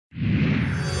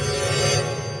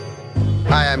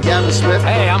I'm Gavin Smith.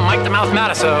 Hey, I'm Mike the Mouth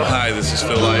Mataso. Hi, this is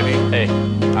Phil Ivey. Hey,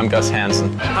 I'm Gus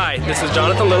Hansen. Hi, this is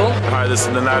Jonathan Little. Hi, this is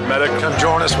Nenad Medic. Come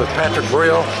join us with Patrick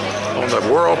Brill on the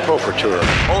World Poker Tour.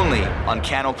 Only on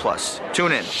Cano Plus.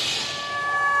 Tune in.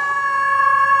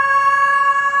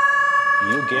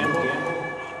 You gamble?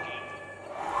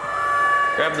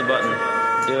 Grab the button.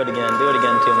 Do it again. Do it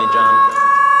again to me, John.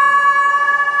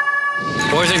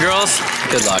 Boys and girls,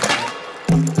 good luck.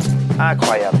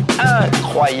 Incroyable.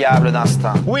 Incroyable dans ce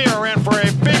temps. We are in for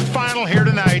a big final here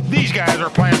tonight. These guys are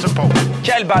playing some poker.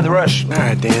 Quel bad rush. All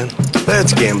right, Dan.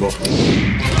 Let's gamble.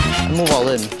 Move all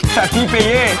in. Tapis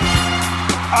payé.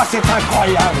 Ah, c'est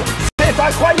incroyable. C'est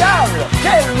incroyable.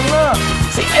 Tellement.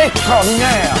 C'est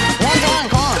extraordinaire.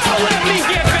 Let me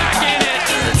get back in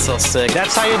it! It's so sick.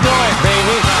 That's how you do it,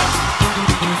 baby.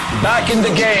 Back in the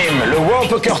game. Le World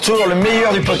Poker Tour, le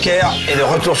meilleur du poker, est de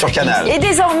retour sur Canal. Et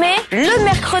désormais, le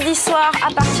mercredi soir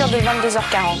à partir de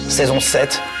 22h40. Saison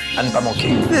 7, à ne pas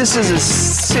manquer. This is a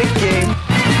sick game.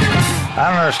 I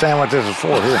don't understand what this is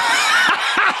for here.